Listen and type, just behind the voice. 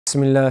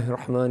بسم الله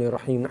الرحمن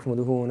الرحيم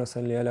نحمده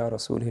ونصلي على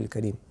رسوله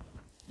الكريم.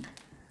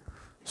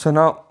 So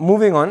now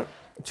moving on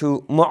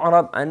to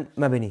mu'rab and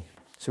mabni.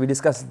 So we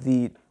discussed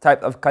the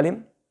type of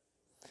kalim.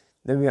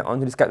 Then we are on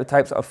to discuss the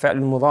types of fa'l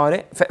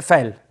al-mudari,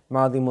 fa'l,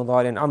 madi,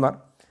 mudari and amr.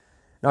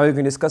 Now we're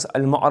going to discuss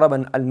al-mu'rab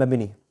and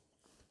al-mabni.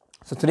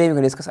 So today we're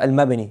going to discuss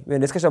al-mabni. We're going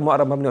to discuss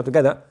al-mu'rab and mabni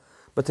altogether,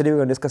 but today we're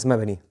going to discuss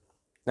mabni.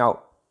 Now,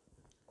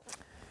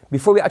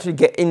 before we actually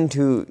get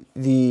into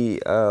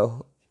the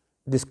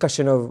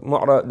discussion of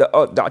mu'rab,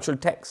 the actual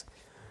text,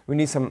 we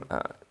need some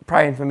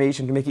prior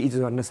information to make it easy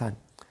to understand.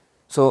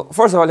 So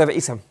first of all, we have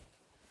ism.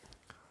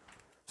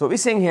 So we're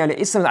saying here,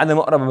 ism is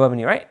mu'rab and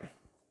mabni, right?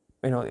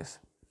 We know this.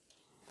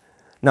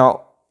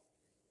 Now,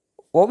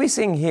 what we're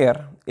saying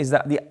here is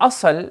that the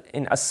asal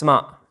in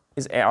asma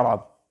is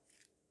i'rab.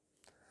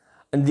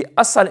 And the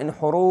asal in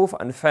huruf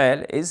and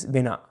fa'l is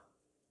bina.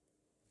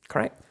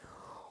 Correct?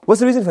 What's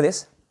the reason for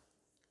this?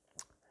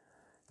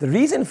 The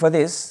reason for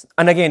this,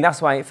 and again,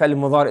 that's why fa'l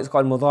mudari is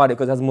called mudari,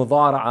 because it has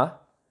mudara'a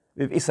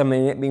with ism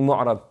in it being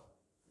mu'rab,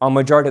 or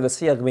majority of the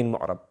siyaq being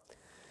mu'rab.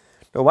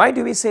 Now, why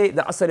do we say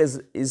the asal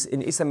is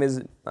in ism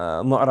is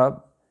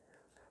mu'rab?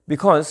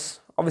 Because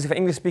obviously for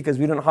English speakers,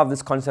 we don't have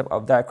this concept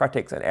of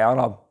diacritics and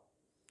i'rab.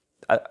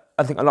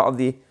 I think a lot of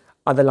the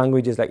other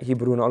languages like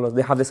Hebrew and all those,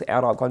 they have this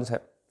i'rab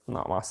concept.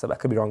 Not master, I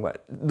could be wrong,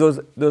 but those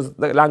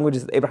the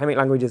languages, the Abrahamic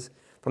languages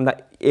from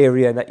that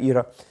area, that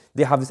era,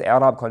 they have this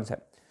i'rab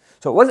concept.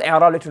 So what does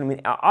i'rab literally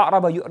mean?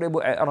 A'raba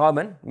yu'ribu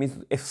i'raban means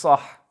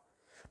ifsah,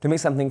 to make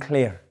something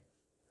clear.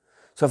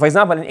 So for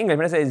example, in English,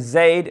 when I say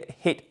Zayd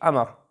hit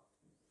Amr,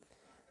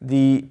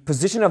 the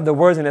position of the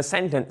words in a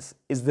sentence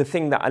is the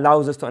thing that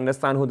allows us to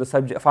understand who the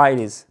subject file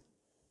is.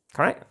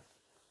 Correct?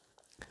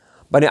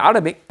 But in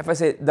Arabic, if I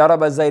say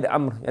Daraba Zayd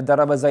Amr,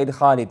 Daraba Zayd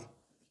Khalid,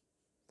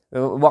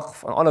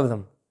 waqf on all of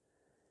them,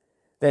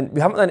 then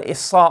we haven't done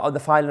ifsah of the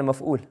file and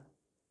maf'ul.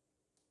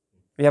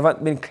 We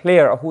haven't been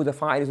clear of who the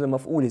file is and the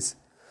maf'ul is.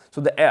 So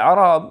the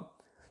i'rab,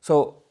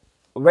 so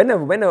when the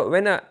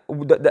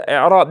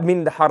i'rab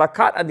means the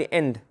harakat at the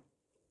end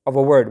of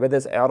a word, whether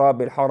it's i'rab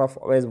bil haraf,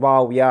 whether it's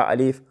waw, ya,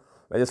 alif,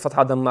 whether it's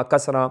fatha, dhamma,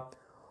 kasra,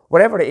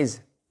 whatever it is,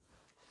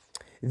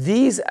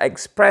 these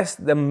express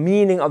the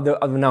meaning of the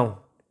noun.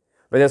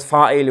 Whether it's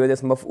fa'il, whether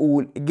it's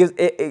maf'ul, it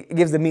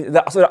gives the meaning.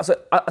 So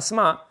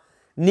asma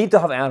need to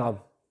have i'rab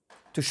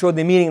to show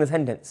the meaning of the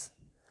sentence,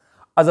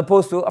 as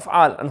opposed to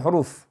af'al and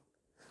huruf.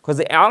 Because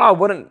the i'rab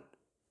wouldn't,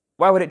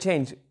 why would it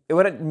change? It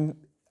wouldn't,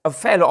 a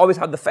fa'il always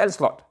have the fa'il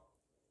slot.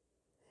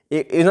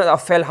 It's not a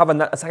fa'il have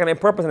a secondary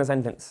purpose in a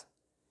sentence.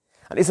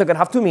 And it's going to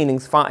have two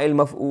meanings, fa'il,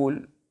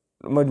 maf'ul,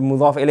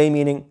 mudaf ilay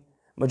meaning,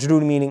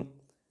 majroor meaning.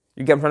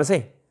 You get what I'm trying to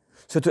say?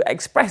 So to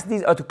express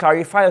these, or to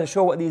clarify or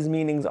show what these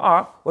meanings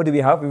are, what do we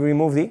have? We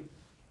remove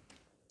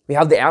we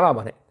have the i'rab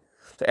on it.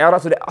 So i'rab,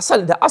 so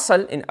the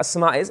asal in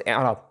asma is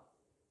i'rab.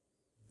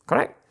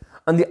 Correct?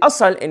 And the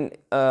asal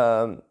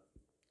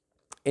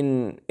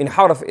in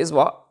harf is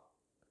what?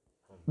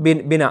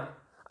 Bina.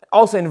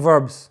 Also in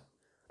verbs,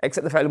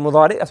 except the fa'il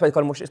mudari, that's why it's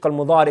called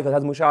mudari, because it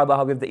has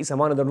mushabaha with the ism,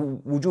 one of the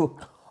wujuh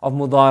of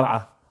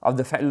mudara'a, of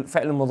the fa'il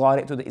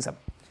mudari to the ism.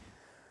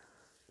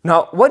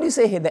 Now, what do you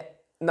say here?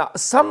 Now,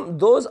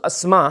 those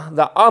asma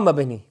that are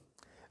mabni,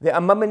 they are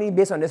mabni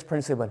based on this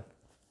principle.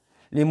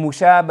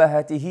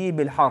 لِمُشَابَهَتِهِ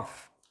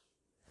بِالْحَرْفِ.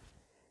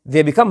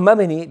 They become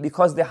mabni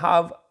because they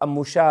have a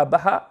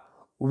mushabaha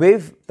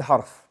with the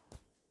harf.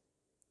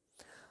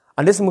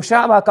 And this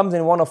mushabaha comes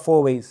in one of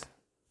four ways.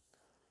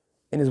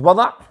 In his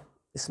wada',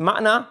 its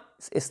ma'na,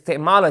 its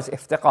isti'mal, its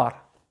iftiqar.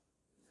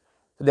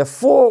 So there are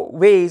four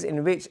ways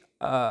in which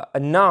a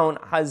noun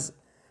has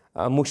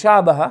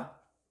mushabaha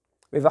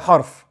with a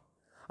harf.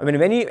 I mean,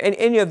 if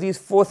any of these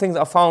four things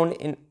are found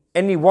in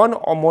any one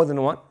or more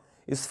than one,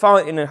 is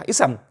found in an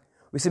ism.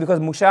 We say because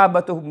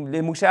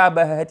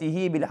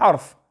mushabahatihi bil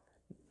harf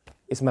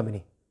is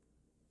mabni.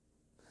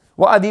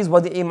 What are these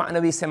wadi'i,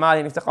 ma'nawi, isti'mal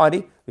and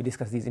iftiqari? We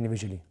discuss these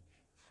individually.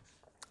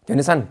 Do you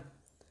understand?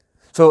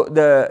 So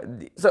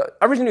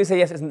originally we say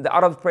yes, the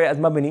Arabs pray as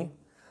mabni,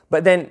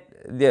 but then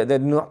the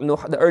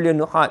earlier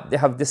nuhat, they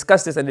have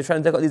discussed this and they're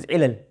trying to take out these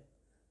ilal.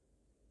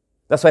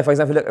 That's why, for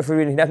example, if we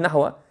read in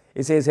Nahwa,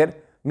 it says here,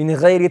 min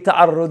ghayri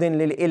ta'arrudin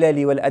lil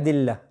ilali wal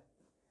adilla.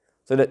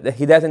 So the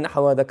Hidayat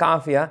al-Nahwa, the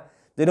Kafiyah,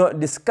 they don't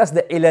discuss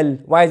the ilal.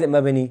 Why is it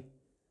mabni?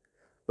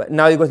 But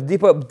now you go to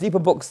deeper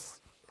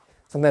books,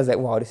 sometimes like,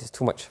 wow, this is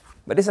too much.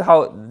 But this is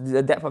how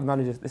the depth of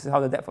knowledge is, this is how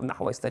the depth of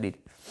Nahwa is studied.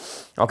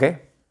 Okay?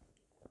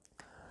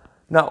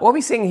 Now, what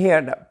we're saying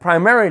here, that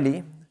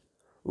primarily,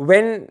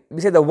 when we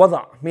say the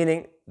wada',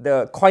 meaning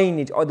the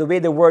coinage or the way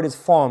the word is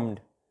formed,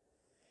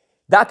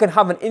 that can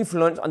have an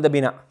influence on the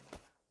bina.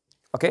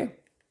 Okay?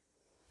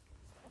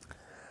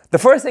 The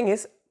first thing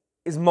is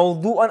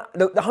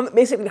mawdu'an,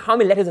 basically how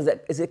many letters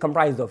is it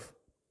comprised of?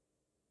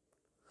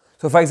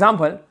 So for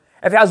example,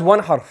 if it has one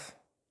harf,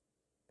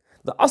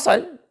 the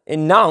asal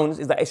in nouns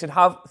is that it should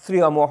have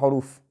 3 or more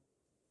huruf.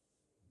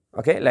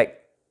 Okay? Like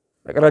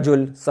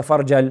rajul,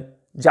 safarjal,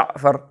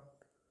 ja'far,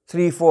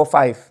 3, 4,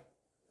 5.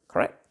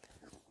 Correct?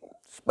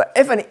 But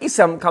if an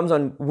ism comes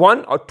on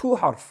 1 or 2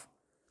 harf,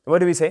 what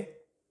do we say?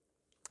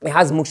 it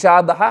has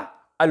mushabaha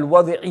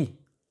al-wad'i.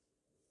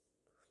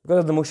 Because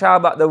of the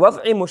mushabaha, the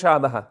wad'i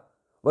mushabaha.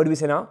 What do we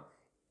say now?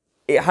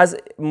 It has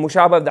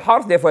mushabaha of the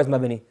harf, therefore it's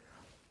mabni.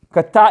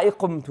 Katta'i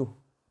qumtu.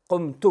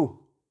 Qumtu.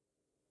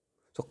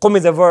 So qum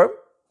is a verb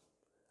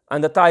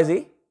and the ta is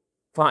a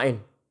fa'il.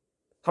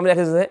 How many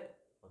letters is it?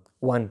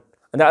 One.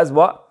 And that is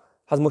what?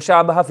 Has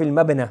mushabaha fil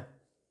mabna.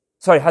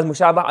 Sorry, has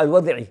mushabaha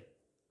al-wad'i.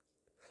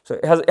 So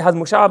it has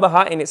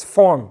mushabaha in its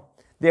form.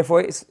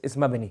 Therefore it's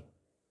mabni.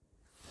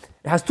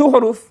 It has two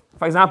huruf.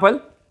 For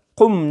example,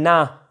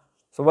 qumna.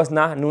 So what's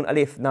na? Noon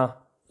alif, na.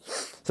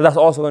 So that's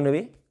also going to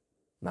be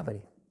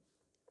mabni.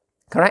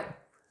 Correct?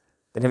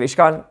 Then have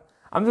ishkal.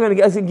 I'm just going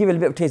to give you a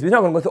bit of taste. We're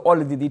not going to go through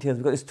all of the details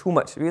because it's too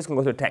much. We're just going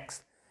to go through the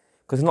text.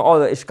 Because not all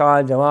the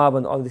ishkal, jawab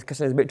and all this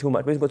question is a bit too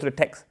much. We're just going to go through the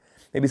text.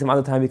 Maybe some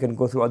other time we can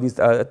go through all these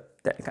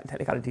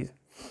technicalities.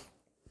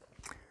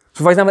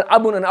 So for example,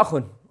 abun and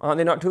akhun. Aren't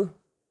they not two?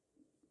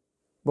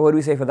 But what do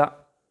we say for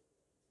that?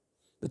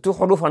 The two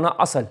huruf are not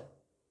asal.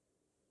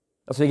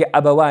 That's why you get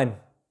abawan.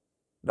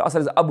 The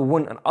asal is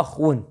abun and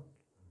akhun.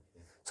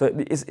 So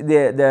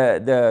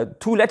the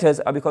two letters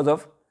are because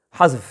of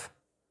hazf,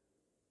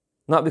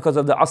 not because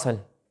of the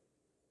asal.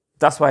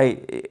 That's why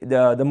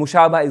the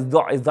mushabah is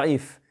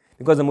da'if.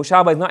 Because the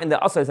mushabah is not in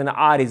the asal, it's in the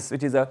aris,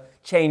 which is a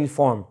changed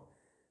form.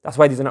 That's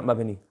why these are not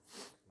mabni.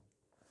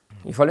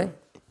 You following?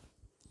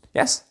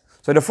 Yes?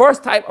 So the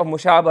first type of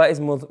mushabah is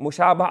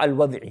mushabah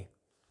al-wad'i.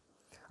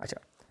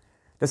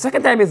 The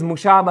second type is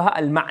mushabah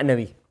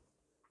al-ma'nawi.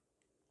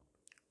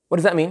 What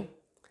does that mean?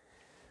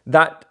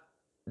 That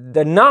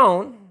the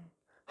noun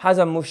has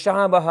a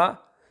mushabaha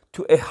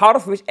to a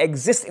harf which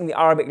exists in the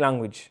Arabic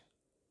language.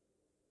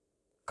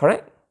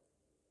 Correct?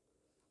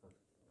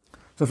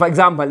 So for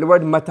example, the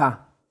word mata.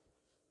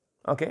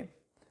 Okay?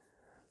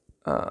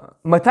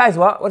 Mata is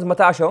what? What does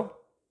mata show?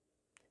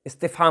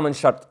 Istifham and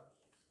shart.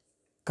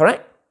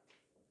 Correct?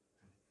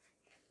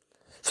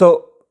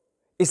 So,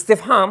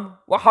 istifham,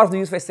 what harf do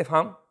you use for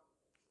istifham?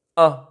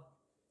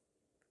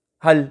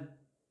 Hal.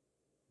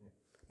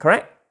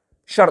 Correct?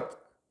 Shart.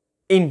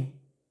 In.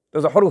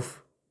 Those are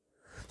huruf.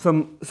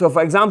 So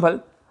for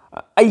example,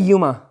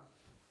 ayyuma.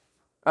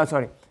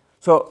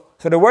 So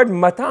the word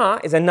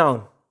mata is a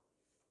noun.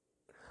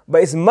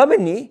 But it's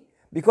mabni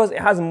because it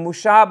has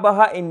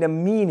mushabaha in the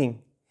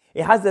meaning.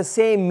 It has the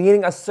same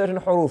meaning as certain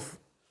huruf.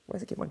 Why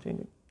does it keep on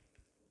changing?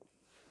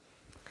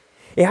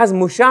 It has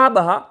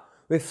mushabaha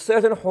with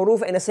certain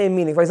huruf in the same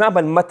meaning. For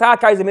example, mata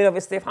carries the meaning of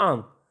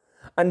istifham.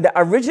 And the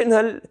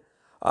original,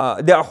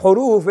 there are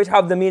huruf which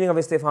have the meaning of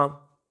istifham.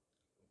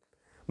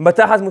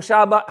 Mata has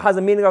mushabah, has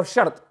the meaning of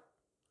shart.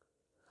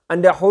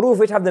 And there are huruf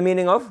which have the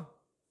meaning of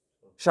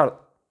shart.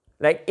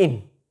 Like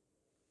in.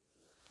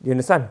 Do you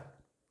understand?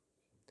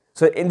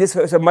 So in this,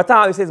 so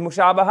mata it says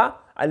mushabaha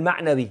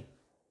al-ma'nawi.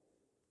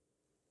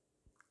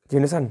 Do you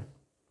understand?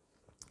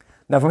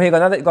 Now from here,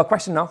 got a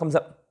question now comes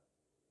up.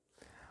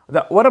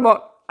 What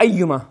about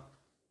ayyuma?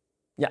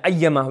 Yeah,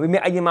 ayyama. We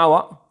make ayyama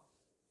what?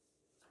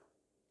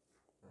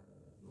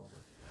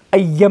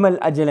 Ayyama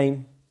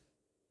al-ajalain.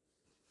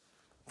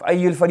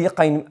 فأي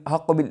الفريقين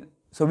حق بال.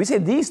 So we say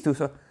these two.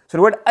 So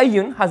the word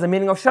ayyun has the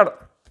meaning of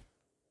shart.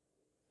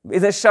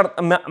 Is it shart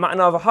a ma'na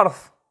of a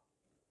harf?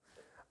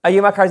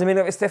 Ayyuma carries the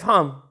meaning of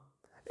istifham.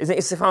 Isn't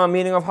istifham a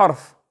meaning of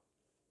harf?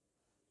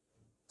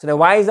 So then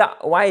why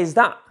is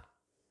that?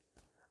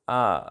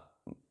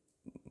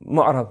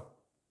 Mu'arab.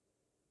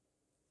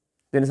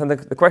 Do you understand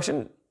the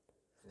question?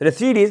 So the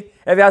theory is if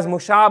it has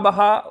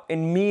mushabaha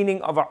in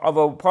meaning of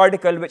a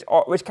particle which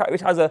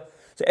has a,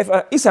 so if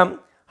a ism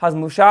has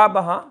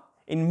mushabaha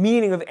in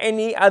meaning of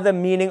any other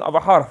meaning of a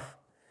harf,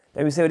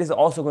 then we say this is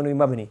also going to be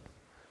mabni.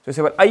 So we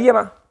say what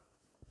ayyama.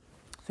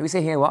 So we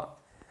say here what?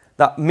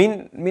 That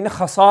min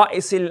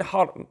khasa'is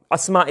al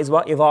asma is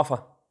what?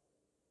 Idafa.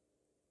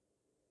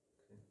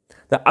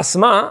 The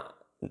asma,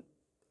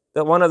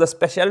 one of the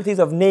specialities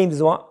of names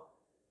is what?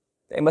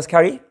 It must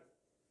carry.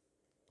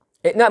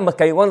 Not must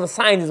carry. One of the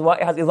signs is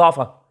what? It has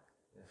idafa.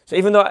 So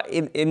even though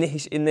in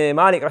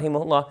Malik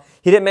rahimahullah,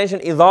 he didn't mention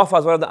idafa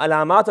as one of the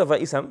alamat of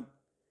an ism,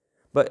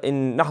 but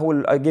in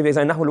Nahul, I give you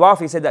example, Nahul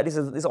Wafi said that this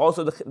is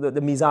also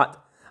the mizat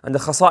and the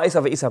khasa'is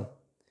of an ism.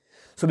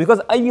 So because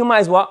ayyuma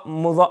is what?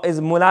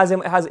 Is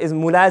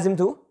mulazim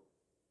to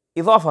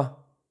idafa.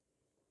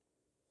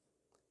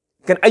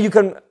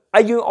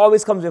 Ayyu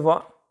always comes with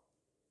what?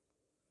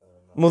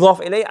 Mudaf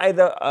ilay,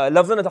 either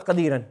lafzan or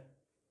taqdeeran.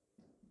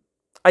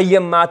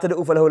 Ayyam ma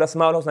tad'u falahu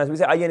al-asma'ul husna. We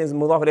say ayyan is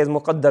mudaf ilay, is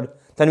muqaddar,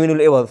 tanween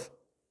al-iwadh.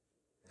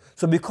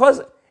 So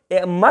because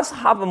it must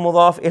have a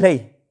mudaf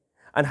ilay,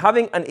 and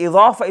having an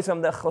idafa is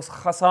from the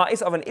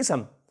khasa'is of an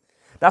ism.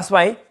 That's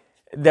why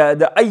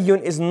the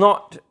ayyun is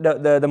not,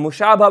 the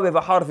mushabah with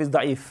a harf is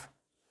da'if.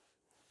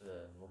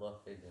 The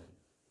mudaf isn't.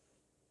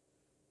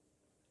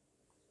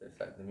 It's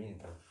like the meaning.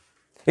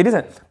 It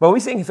isn't. But we're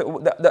saying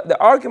the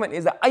argument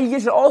is that ayyu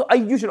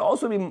should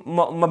also be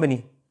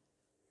mabni.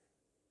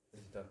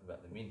 It's talking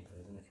about the meaning,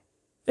 isn't it?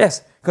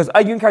 Yes, because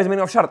ayyun carries the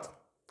meaning of shart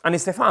and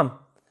istifham.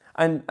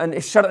 And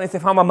shart and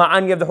istifham are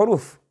ma'ani of the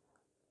huruf.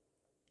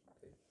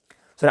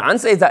 So the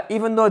answer is that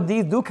even though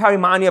these do carry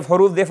ma'ani of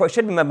huruf, therefore it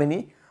should be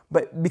mabni,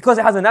 but because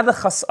it has another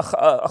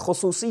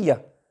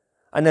khususiyya,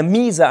 and a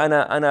miza,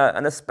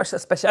 and a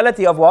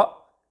speciality of what?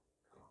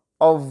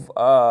 Of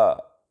a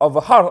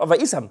harf, of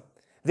a ism.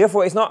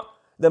 Therefore it's not,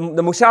 the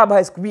mushabah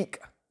is weak.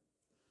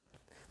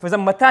 For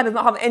example, mata does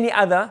not have any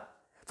other.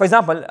 For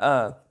example,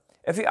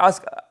 if you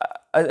ask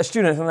a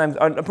student sometimes,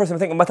 or a person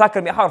think mata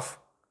can be a harf.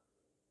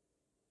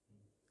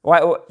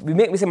 Why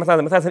we say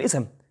mata is an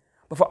ism,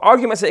 but for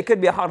argument's sake it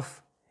could be a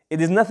harf. It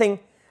is nothing.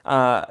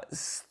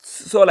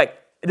 So like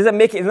it doesn't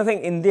make it. There's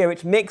nothing in there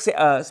which makes it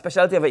a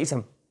specialty of an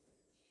ism.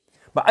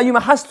 But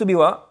ayyuma has to be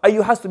what?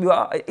 Ayyu has to be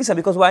what? Ism,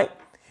 because why?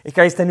 It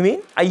carries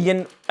tanween.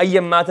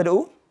 Ayyan ma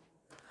tad'u,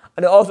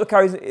 and it also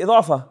carries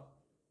idafa.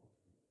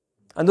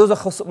 And those are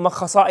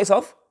khasa'is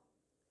of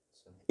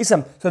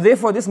ism. So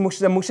therefore, this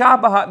the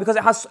mushabaha, because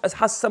it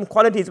has some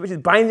qualities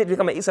which binds it to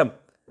become an ism.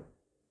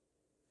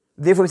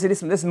 Therefore, we say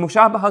this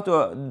mushabaha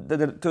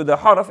to the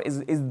harf is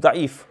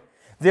da'if.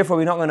 Therefore,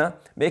 we're not gonna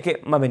make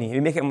it mabni.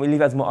 We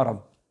leave it as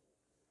mu'arab.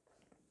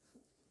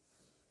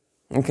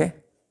 Okay.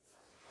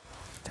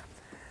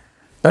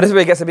 Now this is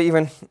where it gets a bit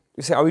even.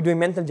 You say, are we doing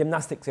mental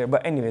gymnastics here?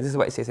 But anyway, this is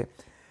what it says here.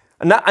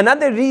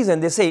 Another reason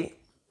they say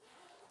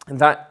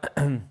that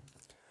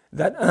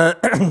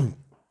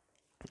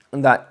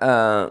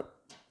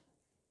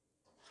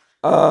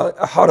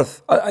a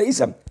harf, a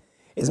ism,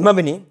 is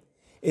mabni,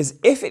 is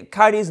if it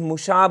carries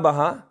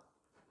mushabaha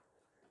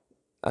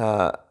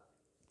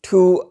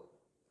to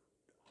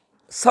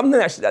something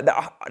that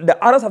the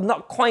Arabs have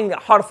not coined a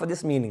harf for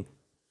this meaning.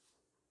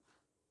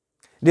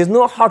 There's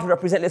no harf to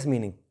represent this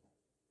meaning.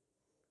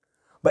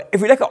 But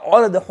if we look at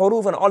all of the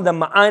huruf and all the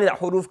ma'ani that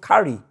huruf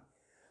carry,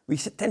 we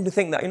tend to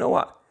think that, you know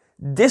what,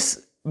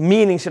 this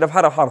meaning should have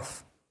had a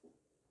harf.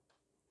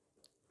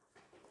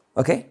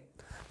 Okay?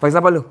 For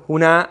example,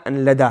 huna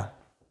and lada.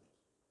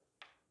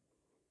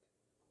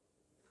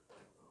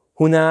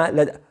 Huna,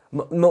 lada,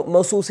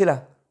 mawsul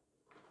sila.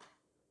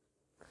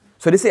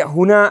 So they say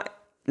huna,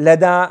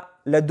 lada,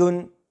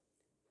 ladun.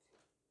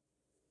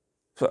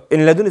 So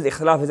in ladun is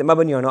ikhlaf, is it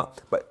mabni or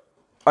not? But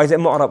or is it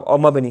mu'rab or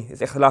mabni?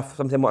 Is it ikhlaf,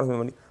 something mu'rab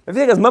or mabni? But if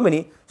you think it's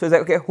mabni, so it's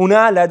like, okay,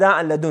 huna, lada,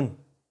 and ladun.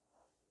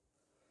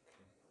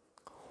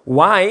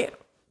 Why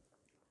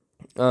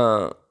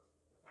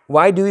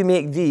do we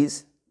make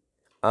these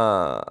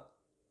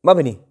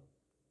mabni?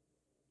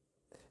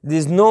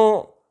 There's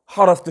no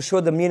harf to show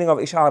the meaning of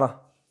ishara.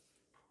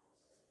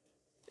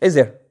 Is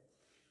there?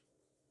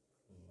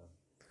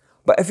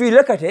 But if you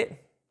look at it,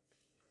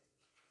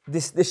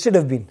 this should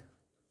have been.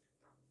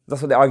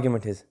 That's what the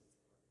argument is.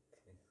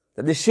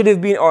 That this should have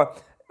been, or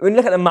when you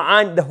look at the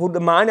ma'ani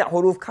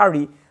huruf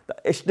carry,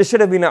 there should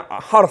have been a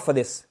harf for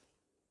this.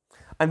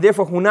 And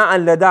therefore, huna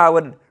and lada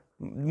would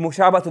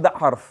mushabah to that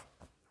harf.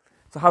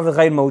 So harf is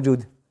ghayr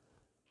mawjood.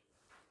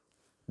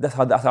 That's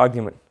the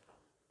argument.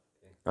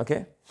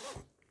 Okay?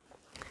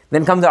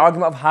 Then comes the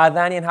argument of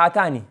hadani and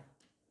hatani.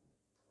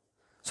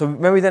 So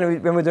when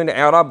we're doing the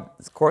i'rab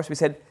course, we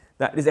said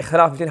that there's a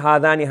khilaf between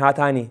hadani and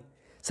hatani.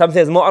 Some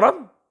says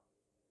mu'rab.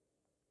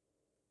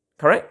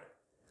 Correct?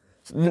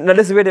 So now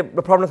this is where the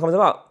problem comes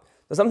about.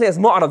 So something is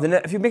mu'rab, then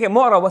if you make it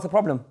mu'rab, what's the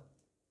problem?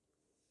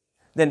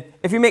 Then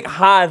if you make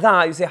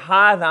hadha, you say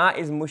hadha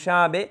is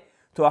mushabih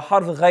to a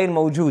harf ghayr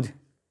mawjood.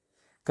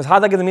 Because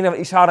hadha gives the meaning of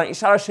ishara.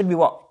 Ishara should be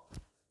what?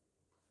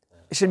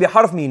 It should be a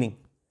harf meaning.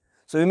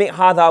 So we make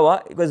hadha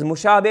what? Because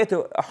mushabih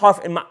to a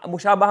harf,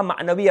 mushabaha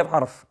ma'nawi of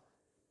harf.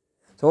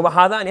 So what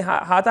about hadani,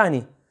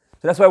 hatani?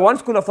 So that's why one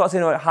school of thought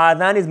says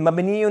hadani is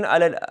mabniyun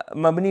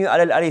ala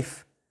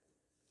al-alif.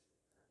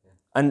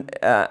 And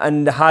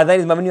hadani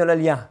is mabniyun ala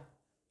al-ya.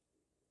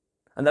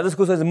 And the other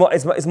school says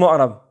it's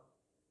mu'arab.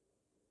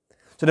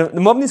 So the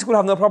mabni school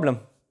have no problem.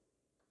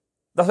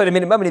 That's why they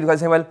made it mabni, because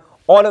they say, well,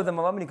 all of them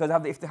are mabni because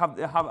they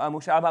have a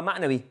mushabah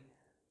ma'nawi.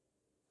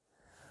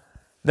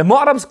 The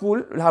mu'arab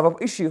school will have an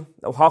issue.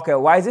 Okay,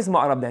 why is this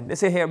mu'arab then? They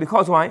say here,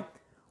 because why?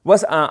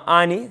 What's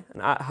ani,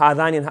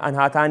 hadani and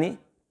hatani?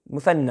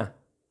 Muthanna.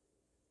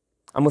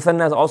 And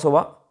muthanna is also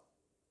what?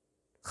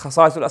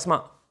 Khasaisul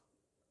asma.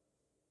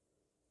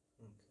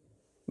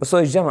 But so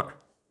is jama'.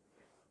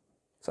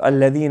 So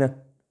alladhina.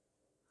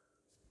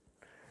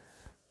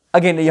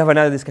 Again, you have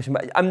another discussion,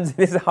 but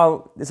this is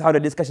how the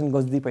discussion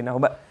goes deeper now.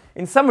 But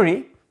in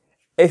summary,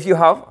 if you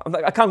have,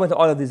 I can't go into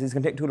all of this, it's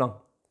going to take too long.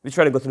 We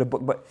try to go through the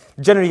book, but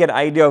generally you get an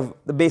idea of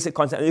the basic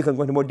concept, and you can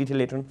go into more detail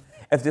later on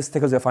if this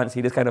tickles your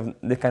fancy, this kind of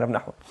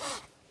nahw.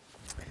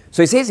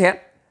 So he says here,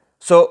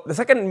 so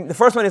the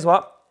first one is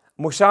what?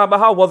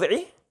 Mushabaha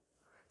wad'i.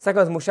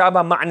 Second is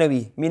mushabaha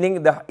ma'nawi,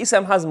 meaning the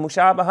ism has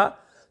mushabaha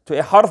to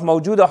a harf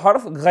mawjood or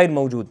harf ghayr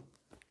mawjood.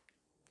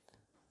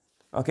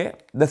 Okay.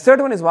 The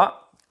third one is what?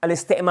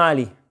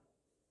 Al-istimali.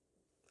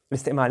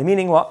 Al-istimali,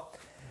 meaning what?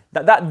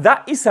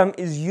 That ism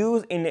is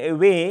used in a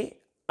way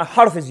a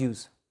harf is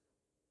used.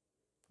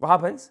 What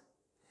happens?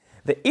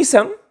 The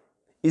ism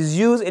is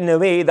used in a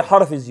way the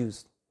harf is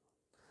used.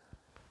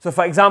 So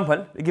for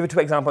example, we give you two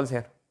examples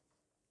here.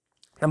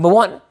 Number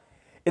one,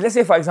 is let's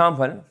say for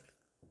example,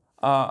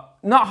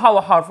 not how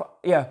a harf,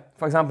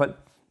 for example,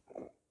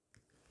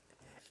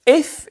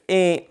 if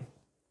a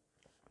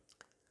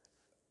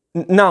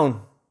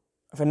noun,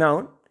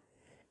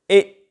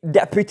 it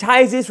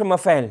deputizes from a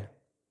fa'il,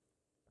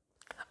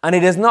 and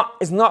it is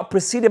not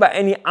preceded by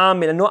any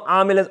amil, and no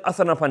amil is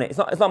athar upon it. It's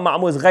not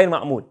ma'mul, it's ghayr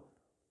ma'mul.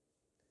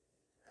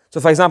 So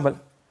for example,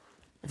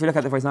 if you look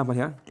at it, for example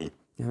here,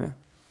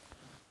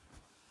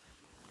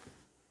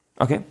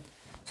 okay,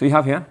 so you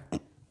have here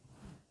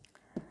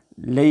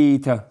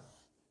later,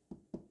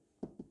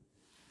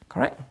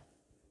 correct?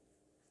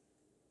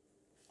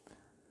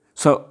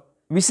 So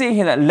we see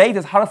here that later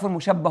is harfun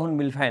mushabbahun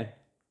bil fa'il,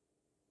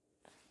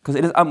 because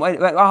it is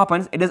what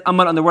happens, it is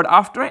amal on the word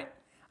after it,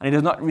 and it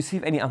does not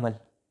receive any amal.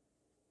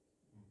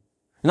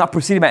 It's not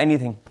preceded by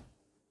anything.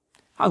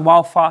 Has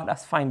waw fa,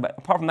 that's fine, but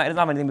apart from that, it doesn't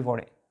have anything before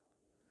it.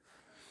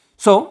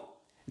 So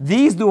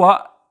these do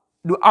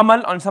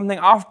amal on something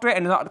after it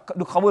and do not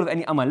do qabul of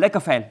any amal, like a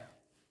fa'il.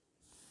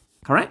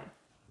 Correct?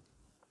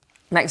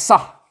 Like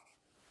sah.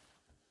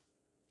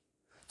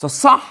 So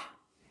sah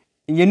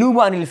yanubu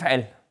anil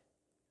fa'il.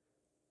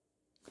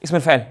 Ism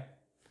al-fa'il.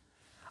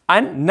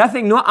 And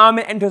nothing, no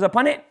amil enters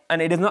upon it,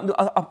 and it does not do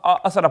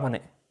asar upon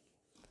it.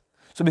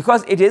 So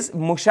because it is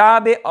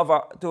mushabih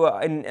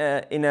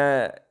in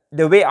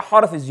the way a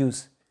harf is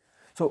used.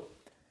 So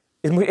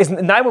it's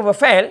naib of a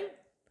fa'il,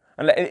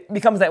 and it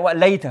becomes like what,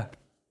 later.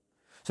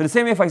 So the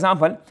same way, for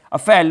example, a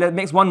fa'il that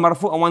makes one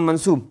marfu' and one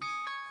mansub.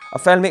 A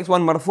fa'il makes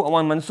one marfu' and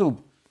one mansub.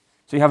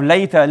 So you have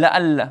later,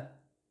 la'alla.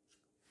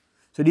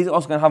 So these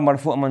also can have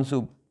marfu' and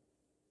mansub.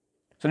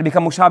 So they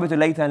become mushabih to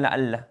later and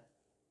la'alla.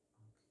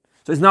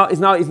 So it's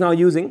now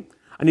using,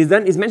 and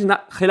it's mentioned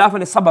that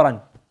khilafan is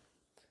sabran.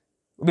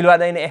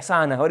 وبالوالدين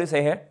إحسانا. What do you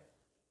say here?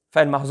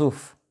 فعل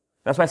محذوف.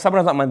 That's why sabran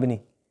is not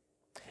mabni.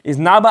 It's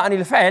naba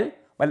anil fa'il,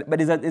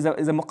 but is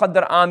a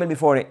muqaddar amil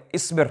before it.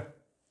 Isbir.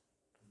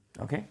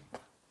 Okay.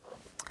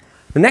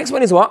 The next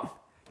one is what?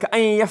 كأن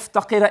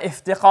يفتقر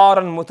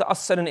افتقارا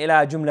متأصلا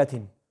إلى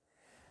جملة.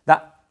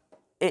 That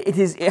it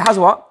has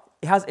what?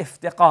 It has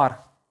iftiqar.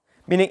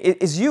 Meaning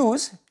it is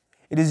used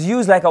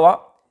like a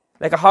what?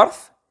 Like a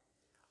harf.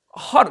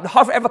 The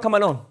harf ever come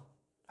alone?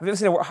 Have you ever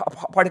seen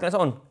a particle on its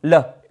own?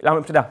 La,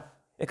 lam ibtida.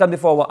 It comes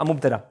before what? A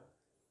mubtada.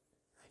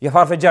 You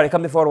have harf jar, it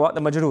comes before what? The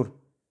majroor.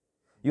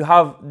 You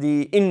have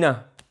the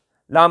inna.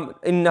 Lam,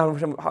 inna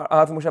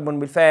harf mushabbahun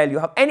bil fa'il. You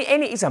have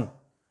any ism.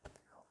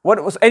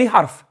 What was any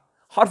harf?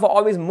 Harf are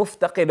always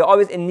muftaqir. They're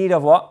always in need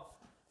of what?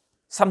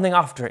 Something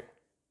after it.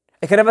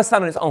 It can never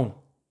stand on its own.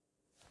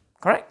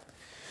 Correct?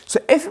 So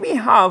if we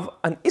have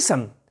an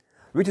ism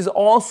which is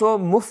also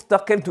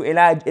muftaqir to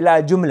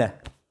ila jumla.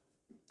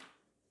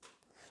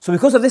 So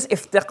because of this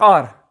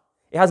iftiqar,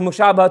 it has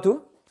mushabah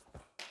to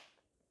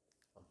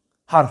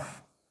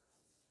harf.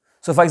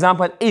 So for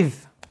example,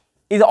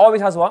 إذا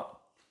always has what?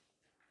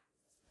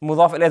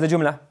 مضاف إلى the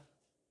jumla.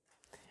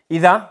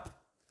 إذا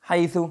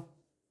حيث.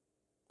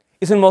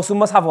 Ism al-mawsum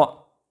must have what?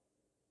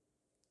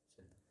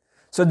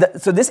 So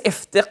this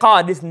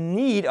iftiqar, this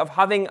need of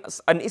having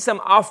an ism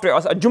after it, or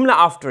a jumla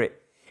after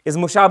it, is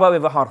mushabah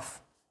with a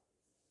harf.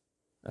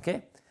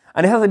 Okay?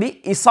 And it has to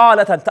be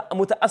isalatan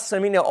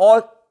muta'assir min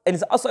all, and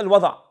it's asl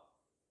al-wada'.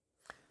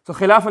 So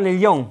khilafan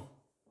lil-yawm.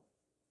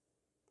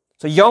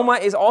 So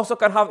yawma is also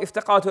can have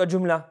iftiqar to a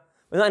jumla,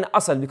 but not an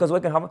asl, because we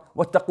can have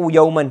wattaqu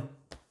yawman,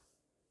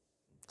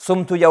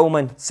 sumtu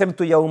yawman,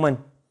 sibtu yawman.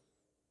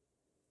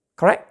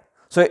 Correct?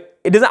 So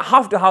it doesn't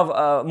have to have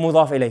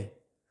mudaf ilayh.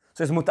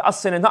 So it's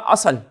muta'assir and not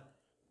asl.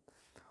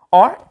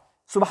 Or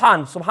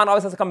subhan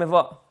always has to come with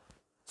what?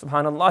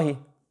 Subhanallahi.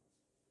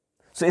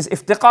 So it's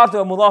iftiqar to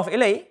a mudaf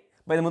ilayh,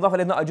 but the mudaf ilayh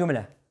is not a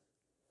jumla.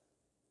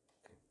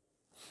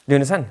 Do you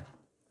understand?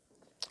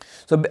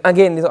 So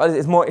again,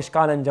 it's more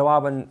ishkal and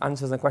jawab and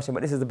answers and questions,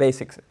 but this is the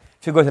basics.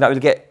 If you go to that, we'll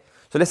get.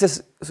 So let's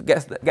just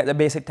get the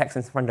basic text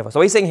in front of us. So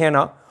what he's saying here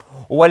now,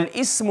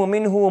 وَالْإِسْمُ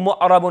مِنْهُ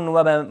مُعْرَبٌ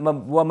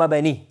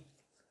وَمَبَنِي.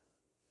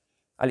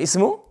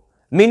 Al-ismu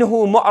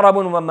minhu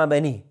mu'rabun wa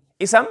mabani.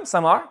 Ism,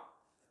 some are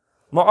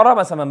mu'rab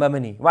and some are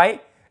mabani. Why?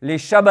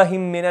 لِشَبَهٍ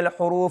مِنَ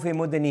الْحُرُوفِ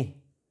مُدْنِي.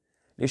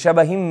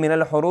 لِشَبَهٍ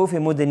مِنَ الْحُرُوفِ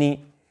مُدْنِي.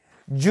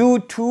 Due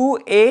to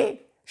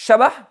a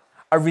shabah,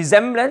 a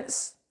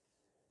resemblance,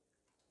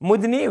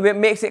 mudni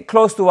makes it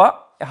close to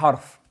a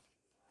harf.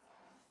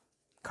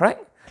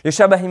 Correct?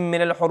 لِشَبَهٍ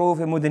مِنَ الْحُرُوفِ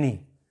مُدْنِي.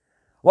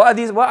 What are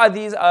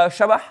these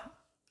shabah?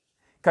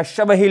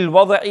 كَالشَّبَهِ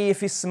الْوَضْعِ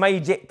فِي اسْمَيْ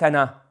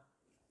جِئْتَنَا.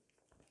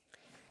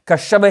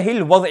 كالشبه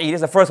الوضعي. This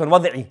is the first one,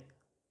 وضعي.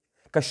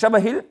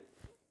 كالشبه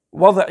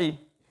الوضعي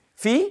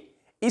في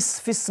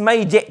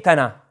اسمي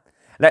جئتنا.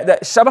 Like the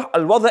shabah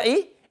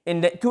al-wada'i in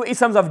the two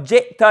isms of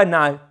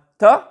جئتنا.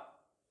 تا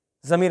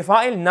ضمير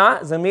فاعل,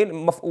 na ضمير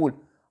مفعول.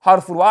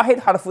 حرف واحد,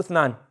 حرف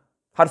اثنان,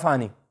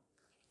 حرفان.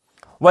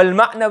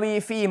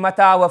 والمعنوي في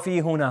متى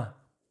وفي هنا.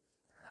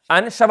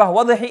 And shabah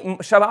wada'i,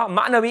 shabah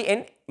ma'nawi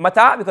in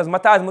mata, because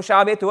mata is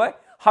mushabih to a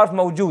harf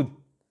mawjood.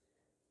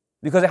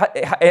 Because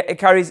it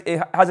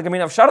has a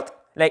meaning of shart,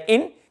 like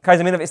in,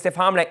 carries a meaning of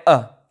istifham, like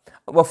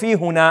وفي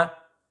هنا.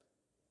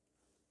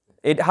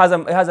 It has a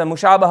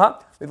mushabaha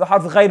with a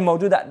harf غير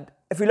موجود. That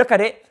if you look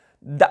at it,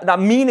 that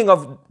meaning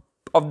of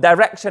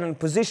direction and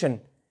position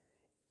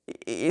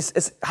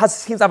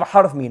seems to have a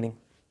harf meaning.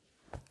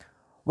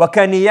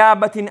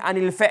 وكنيابة عن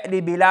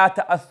الفعل بلا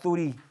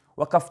تأثر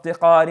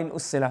وكافتقار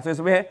الصلة. So it's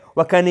here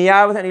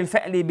وكنيابة عن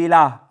الفعل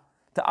بلا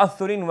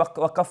تأثر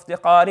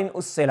وكافتقار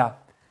الصلة.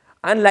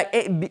 And like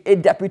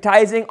it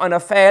deputizing on a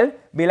fail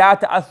بلا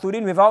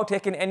تأثر without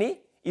taking any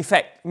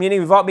effect,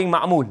 meaning without being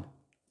معمول.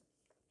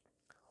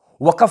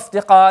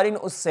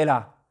 وكافتقار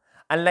الصلة.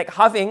 And like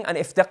having an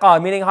iftiqar,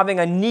 meaning having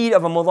a need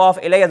of a mudaf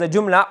ilayh as a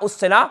jumla,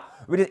 ussila,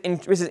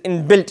 which is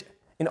inbuilt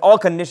in all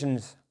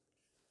conditions.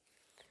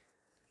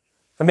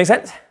 That makes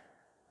sense?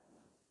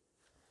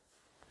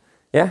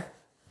 Yeah?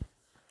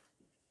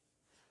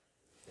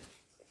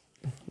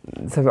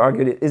 So we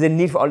argued, is there a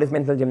need for all this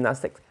mental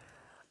gymnastics?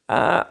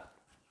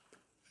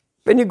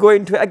 When you go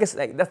into it, I guess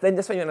like that's when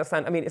you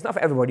understand. I mean, it's not for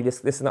everybody.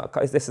 This is not a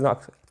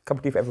cup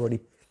of tea for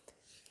everybody.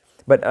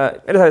 But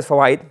it has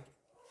fawaid.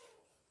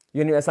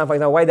 You need to understand, for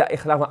example, why the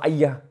ikhlaf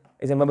ayya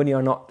is a mabni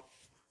or not.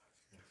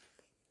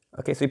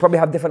 Okay, so you probably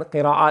have different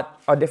qira'at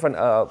or different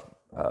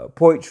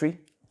poetry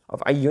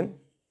of ayyun.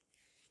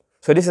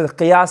 So this is a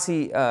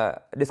qiyasi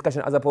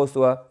discussion as opposed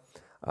to a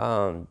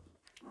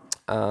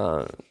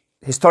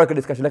historical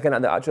discussion, looking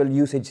at the actual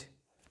usage.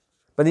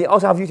 But they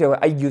also have usage of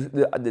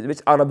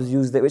which Arabs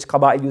use it, which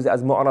qaba'il use it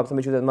as mu'arab, some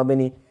use it as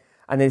mabni,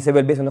 and then they say,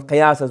 well, based on the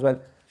qiyas as well.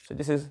 So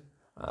this is,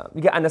 we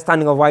get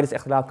understanding of why this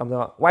ikhlaf comes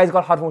out. Why is it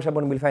called harf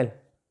mushabbahun bil fa'il?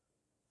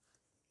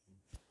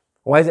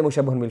 Why is it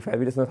mushabbahun bil fa'il?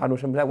 We just know harf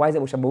mushabbah. Why is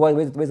it mushabbah?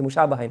 Where's the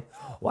mushabahin?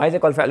 Why is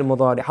it called fa'il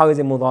mudari? How is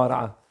it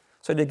mudara'a?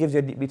 So it gives you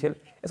a deep detail.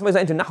 If somebody's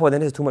not into nahwa, then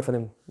this is too much for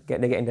them. They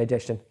get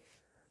indigestion.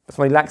 But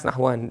somebody lacks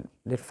nahwa and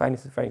they find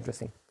this very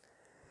interesting.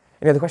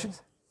 Any other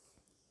questions?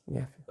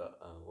 Yeah.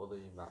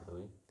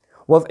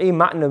 وضعي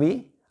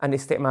معنوي and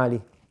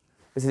استعمالي.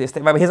 This is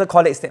استعمالي. He doesn't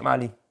call it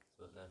استعمالي.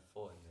 So there are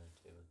 4 in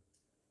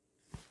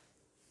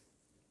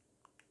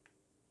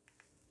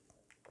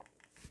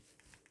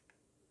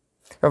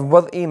the table.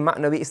 وضعي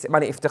معنوي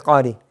استعمالي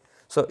افتقاري.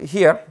 So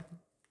here,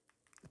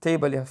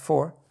 table you have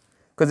 4.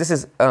 Because this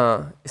is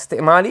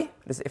استعمالي,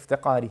 this is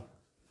افتقاري.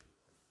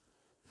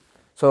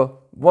 So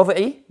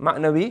وضعي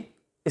معنوي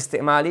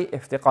استعمالي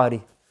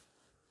افتقاري.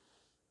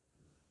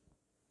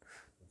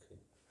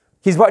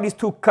 He's brought these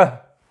two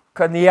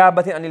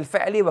كنيابة عن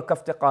الفعل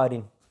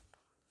وكافتقار.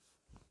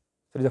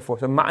 So these are 4.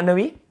 So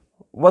معنوي,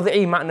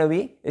 وضعي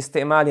معنوي,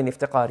 استعمالي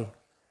افتقاري.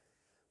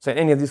 So in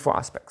any of these 4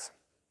 aspects.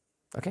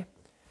 Okay?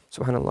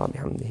 سبحان الله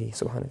بحمده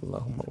سبحانك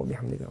اللهم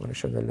وبحمدك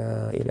ونشهد أن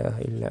لا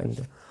إله إلا أنت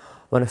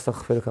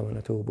ونستغفرك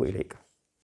ونتوب إليك.